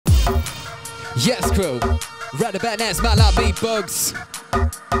Yes, crew. Right about now, it's my like me, Bugs.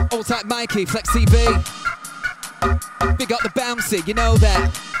 Old type Mikey, Flex TV. Big up the bouncy, you know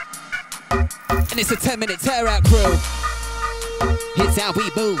that. And it's a 10-minute tear-out crew. It's how we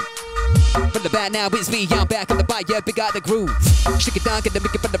move. From the back now, it's me, I'm back on the bike, yeah, big out the groove. Stick it down, get the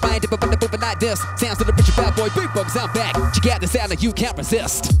make it from the bind, but the moving like this. Sounds to the rich bad boy, big bugs, I'm back. Check out the sound that you can't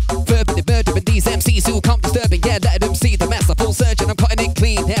resist. Verbally murdering these MCs who come disturbing, yeah, let them see the masterful surgeon. I'm cutting it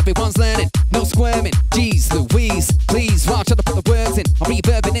clean, everyone's learning, no squirming. Jeez Louise, please, while trying to put the words in. I'm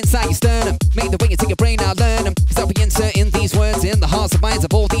reverbing inside your sternum. Make the way into your brain, I'll learn them. Cause I'll be inserting these words in the hearts and minds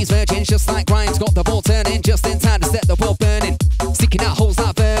of all these virgins. Just like rhymes, got the ball turning, just in time to set the world burning. Sticking out holes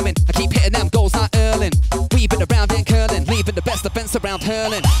like vermin, I keep hitting them goals like Erling. Weaving around and curling, leaving the best defense around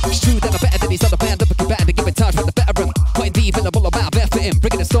hurling. It's true that I'm better than these other band, looking better to give in touch with the veteran. Putting deep in the ball about benefiting,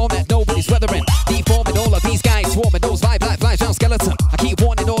 bringing a storm that nobody's weathering. Deforming all of these guys, swarming those vibe like flies round skeleton. I keep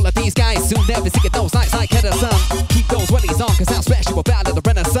warning all of these guys, soon they'll be singing those lights like Edison. Keep those wellies on, cause I'm special about the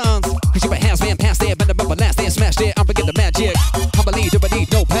Renaissance. Cause you're a house man past there, but I remember last day and smashed it. I'm bringing the magic. I'm a leader, I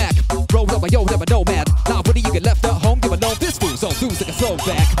need no pack. Roll up my yo, never nomad. Now, what do you get left at home? Give alone this fool's on dudes like a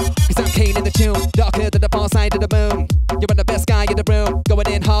throwback. Cause I'm Cain in the tune, darker than the far side of the moon. You're the best guy in the room, going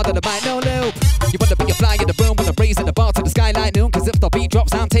in hard on the mic, no loop. You wanna be a fly in the room when I'm raising the bar to the skyline noon. Cause if the beat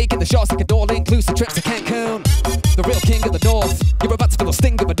drops, I'm taking the shots like an all-inclusive trip to Cancun. The real king of the north, you're about to feel the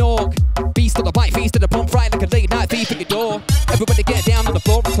sting of a dog. Beast on the bike, feast in the pump, right like a late night thief at your door. Everybody get down on the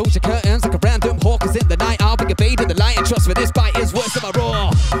floor and close your curtains like a random hawk. Cause in the night, I'll bring a fade in the light. And trust me, this bite is worse than my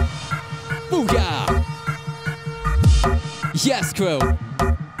raw. Booyah! Yes, crew.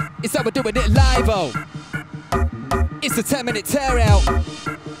 It's how we're doing it live, oh. It's a 10-minute tear-out.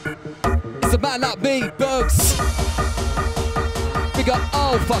 It's a man like me, Bugs. We got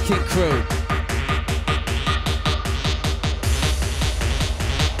all fucking crew.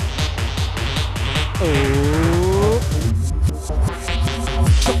 Oh.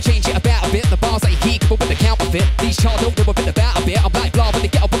 Don't change it about a bit. The bars that you keep, but with the counterfeit. These charts don't know a bit about a bit. I'm like blah when they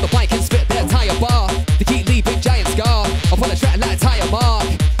get up on the bike and spit their entire bar. They keep leaving giant scar. I wanna track like tire mark.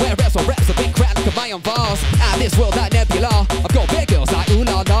 Where reps or reps a big crack like a Mayan vase. Out this world like Nebula. I've got big girls like ooh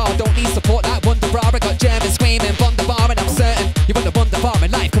la la. Don't need support like Wonder Bar. I got German screaming Wonder Bar, and I'm certain you want the Wonder Bar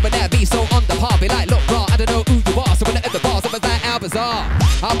in life. Coming at me so on the par. Be like, look, bro, I don't know who you are. So when I hit the bars, I'm like how bizarre.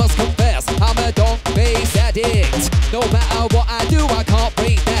 I must confess, I'm a Donk bass addict. No matter what I do, I can't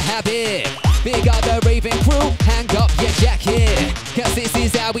break the habit. Big up the raving crew, hang up your jacket. Cause this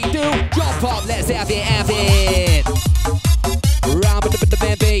is how we do. Jump up, let's have it. Round with the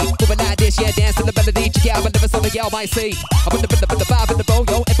band beat, moving like this, yeah, dance to the melody. Check out, whenever some of y'all might see. I put the vibe in the bow,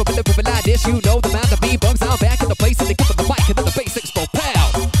 yo. If I'm moving like this, you know the man, the B-Bugs. I'm back in the place and they give it the mic and then the basics go pow.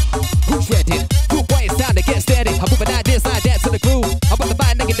 Who's ready? Good boy, it's time to get steady. I'm moving like this, like that to the groove. I'm with the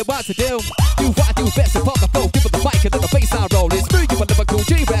mind, nigga, what to do. Do what I do best and pop the flow. Give it the mic and then the bass I roll. It's free, you a lyrical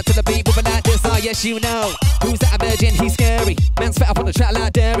G-rap to the beat, moving like this, oh yes, you know. Who's that emerging? He's scary. Man's fat up on the track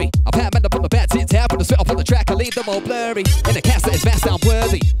like dairy. I've had men up on the bat, tits out, put the sweat up on the track, I leave them all blurry. In a cast that is vast, I'm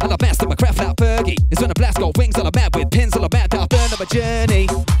worthy. And I master my craft like Fergie. It's when the blast got wings on a map with pins on a map, I'll burn on my journey.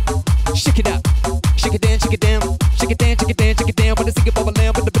 Shake it up, shake it down, shake it down, shake it down, shake it down, shake it down. When I sing it bubble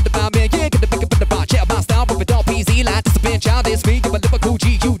down, with the bomb, man, yeah, get the big up in the bar. Check out my style, with it all PZ, like this a bench out, this me, give a lyrical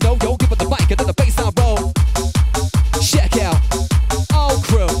G, you know, yo, give it the mic and then the bass I roll. Check out, all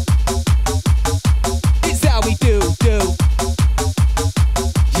crew. It's how we do.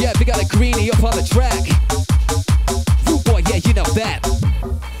 Yeah, we got a greenie up on the track. Rude boy, yeah, you know that.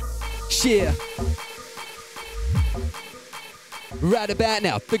 Yeah. Right about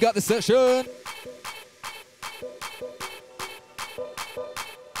now, we got the session.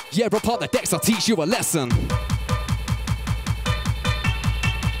 Yeah, up on the decks, I'll teach you a lesson.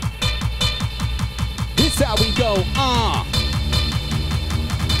 It's how we go,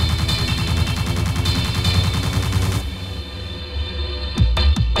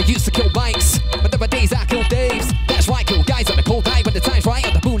 I used to kill bikes, but there were days I killed Daves. That's right, kill guys on the cold night when the time's right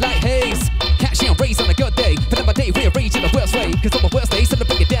on the moonlight haze. Catch and raise on a good day, but then my day rearranged in the worst way. Cause on my worst day,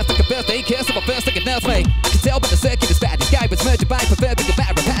 celebrate your death like a birthday. Curse on my first like a nerve way. I can tell by the circuit is bad. This guy was murdered by proverbial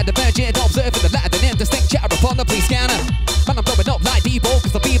matter. Repetitive emergent, observing the ladder and indistinct chatter upon the police scanner. Man, I'm blowing up like Debo,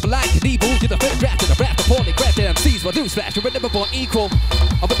 cause the people like Knievel. You're the first draft in the raft of poorly crafted MCs. Well, newsflash, you're never born equal.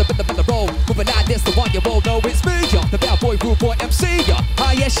 I'm with the roll, moving like this, the one you all know it's me, yo. The bad boy, rude boy, MC, yo.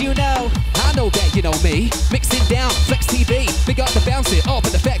 Ah, yes, you know. I know that you know me. Mixing down, Flex TV. Big up the bounce it, off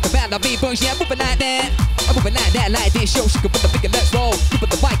in effect, the man like me, boys, yeah, moving like that. I'm moving like that, like this, yo. She can put the bigger let's roll. You put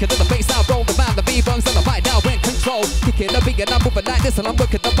the mic and then the bass I roll. The man, the B-Bugs on the mic, now in control. Kick rocking the beat and I'm moving like this and I'm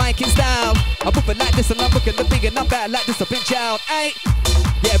working the mic in style. I'm moving like this and I'm working the beat and I'm bad like this, a pinch out, ayy.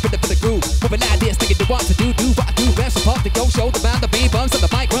 Yeah, for the groove, moving like this, thinking do what to do what I do best. So pop the go, show the band, the B-bumps on the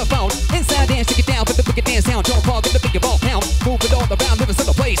microphone. Inside dance, shake it down, put the wicked dance sound. Don't forget the bigger ball pound. Move it all around, living in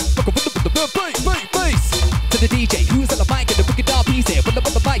the place. Rockin' with the bass. To the DJ, who's on the mic and the wicked dog piece here. Put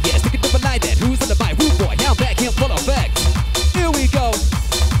the mic, yeah, stick it to the light then. Who's on the mic? Rude boy, I'm back in full effect. Here we go.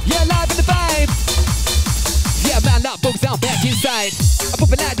 Yeah, live in the vibe. Yeah, man, that Bugsy, I'm back inside. I'm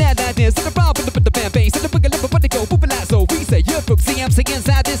moving like that, this. And the round with the band bass. And the wicked liver, but they go moving like so. We say, you're Bugsy, I'm singing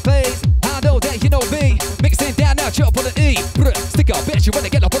inside this place. I know that you know me. Mixing down now, chop on the E. Stick up, bitch, you wanna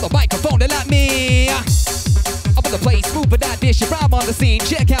get up on the microphone, they like me. I'm in the place, moving like this, you're on the scene.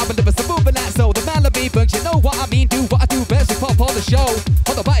 Check out my livers, I'm moving like so. The man of me, but you know what I mean. Do what I do best, we pop on the show.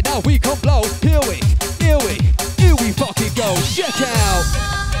 On the mic now, we come blow. Here we fucking go. Check out.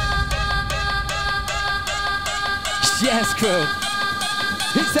 Yes, crew.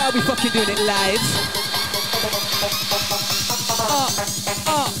 It's how we fucking doing it live.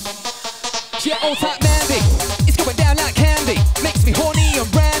 Yeah, old type Mandy. It's going down like candy. Makes me horny and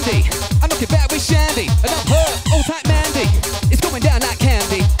randy. I'm looking back with Shandy. And I'm her, old type Mandy. It's going down like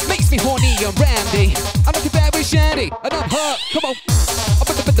candy. Makes me horny and randy. I'm looking back with Shandy. And I'm her, come on.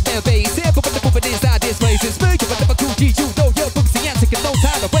 I'm with the band bass. Yeah, but with the moving inside this place. It's me, but the cool G, you know you're Bugsy and taking no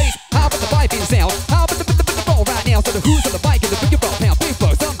time to waste. How about the vibing sound? How about the ball right now? So the who's on the bike and the bigger ball pound. Big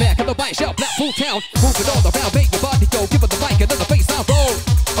bugs, I'm back on the bike, shout, black full town. Moving all around, make your body go. Give it the mic and then the bass I roll.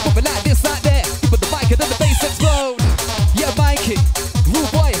 I'm moving like this, like that. Give it the mic and then the bass explode. Yeah, Mikey,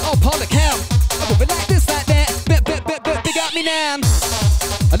 rude boy, I'll pull the count. I'm moving like this, like that. Big got me now.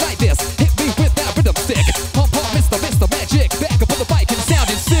 I like this, hit me with that rhythm stick. Pump, Mr. Magic. Back up on the bike and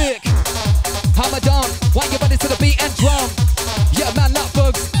sounding sick. I'm a Donk, wind your body to the beat and drum. Yeah, man, not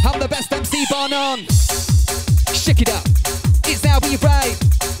Bugs, I'm the best MC bar none. Shake it up, it's how we ride.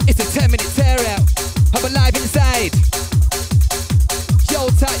 It's a 10-minute tear out. I'm alive inside. Yo,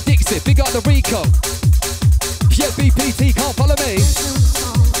 tight Dixie, big up the Rico. Yeah, BPT, can't follow me.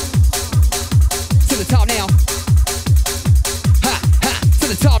 To the top now. To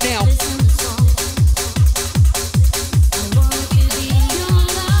the top now.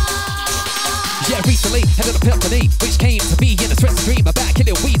 Yeah, recently had an epiphany, which came to be in a stress dream about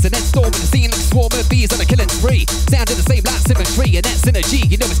killing weeds and then storming the scene like a swarm of bees on a killing spree. Sounding the same like symmetry and that synergy,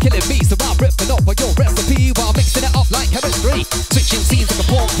 you know it's killing me. So I'm ripping off on your recipe while mixing it up like chemistry. Switching scenes like a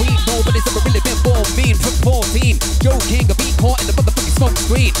porn queen, nobody's ever really been born mean from 14. Joe King, a beat caught in the motherfucking smoke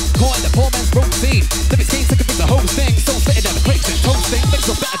screen, caught in the poor man's broke scene. Living schemes took the whole thing, so spitting out the bricks and toasting. Makes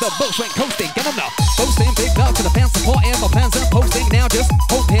so better than most when coasting, and I'm not boasting. Big love to the fans supporting my plans and posting. Now just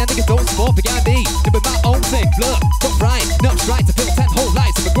hoping niggas don't support behind me. Doing my own thing, blood, not right, not right to fill 10 whole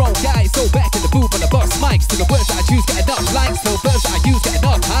lives of a grown guy. So back in the booth on the box mics, to the words that I choose get enough likes, so birds that I use get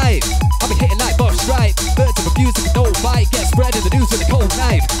enough hype. I'll be hitting like Buff Stripe, birds of abuse of an old fight, get spread in the news with a cold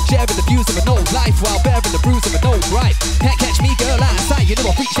knife, sharing the views of an old life while bearing the bruise of an old gripe. Can't catch me, girl, out of sight, you know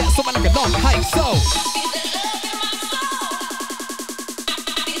I reach that someone like a long hype, so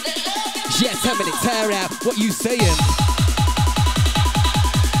yeah, 10-minute tear out, what you saying?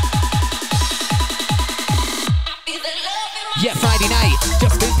 Yeah, Friday night,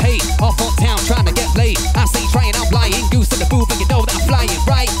 just been paid, off on town, trying to get laid. I say trying, I'm lying, goose in the booth, and you know that I'm flying,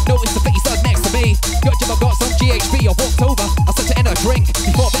 right? Notice the face up next to me. Got some GHB, I walked over, I sent her in a drink.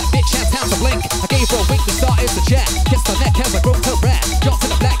 Before that bitch had time to blink, I gave her a wink, we started to chat. Kissed her neck as I broke her rat. Dropped to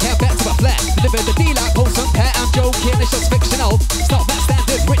the black hair, back to a flat. Delivered the D like post and pat, I'm joking, it's just fictional. It's not that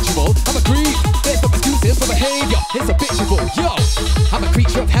standard ritual, I'm a creep. There's no excuses for behavior, it's habitual, yo. I'm a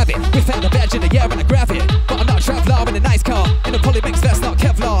creature of habit, without the badge in the air and I grab it. But I'm not a traveller in a nice car. In a polymix that's not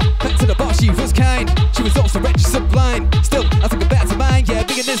Kevlar. Back to the bar, she was kind. She was also wretched, sublime. Still, I took her back to mine. Yeah,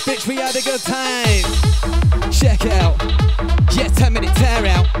 me and this bitch, we had a good time. Check out. Yeah, 10-minute tear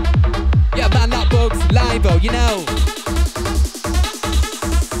out. Yeah, man, that Bugs, live-o, you know.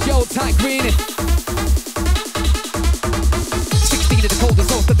 Yo, tight greening. 16 of the coldest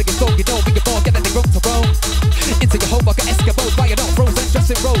souls, nothing is dog, you know. We can ball, get anything wrong to roam. Into your home, like an Eskimos, buying off frozen,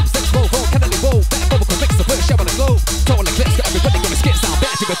 dressing robes. Let's roll, can only roll. Back over, mix the first show on the globe. Total eclipse, got everybody gonna skip sound.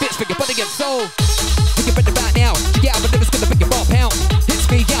 Back to a bitch, finger, body and soul. We can ready right now. Yeah, I'm a lyrics gonna pick a ball pound. Hits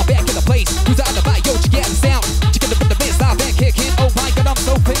me, yeah, I'm back in the place. Who's out of the bite, yo, you get the sound. You gonna put the bits live and kicking. Oh my god, I'm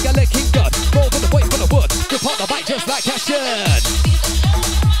so finger licking good. Roll with the voice full of wood. Grip on the bite just like I should.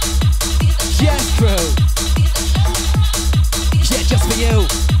 Yes, crew. Yeah, just for you.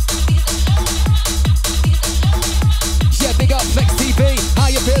 Yeah, big up Flex TV. How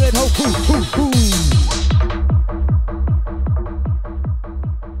you feeling? Oh,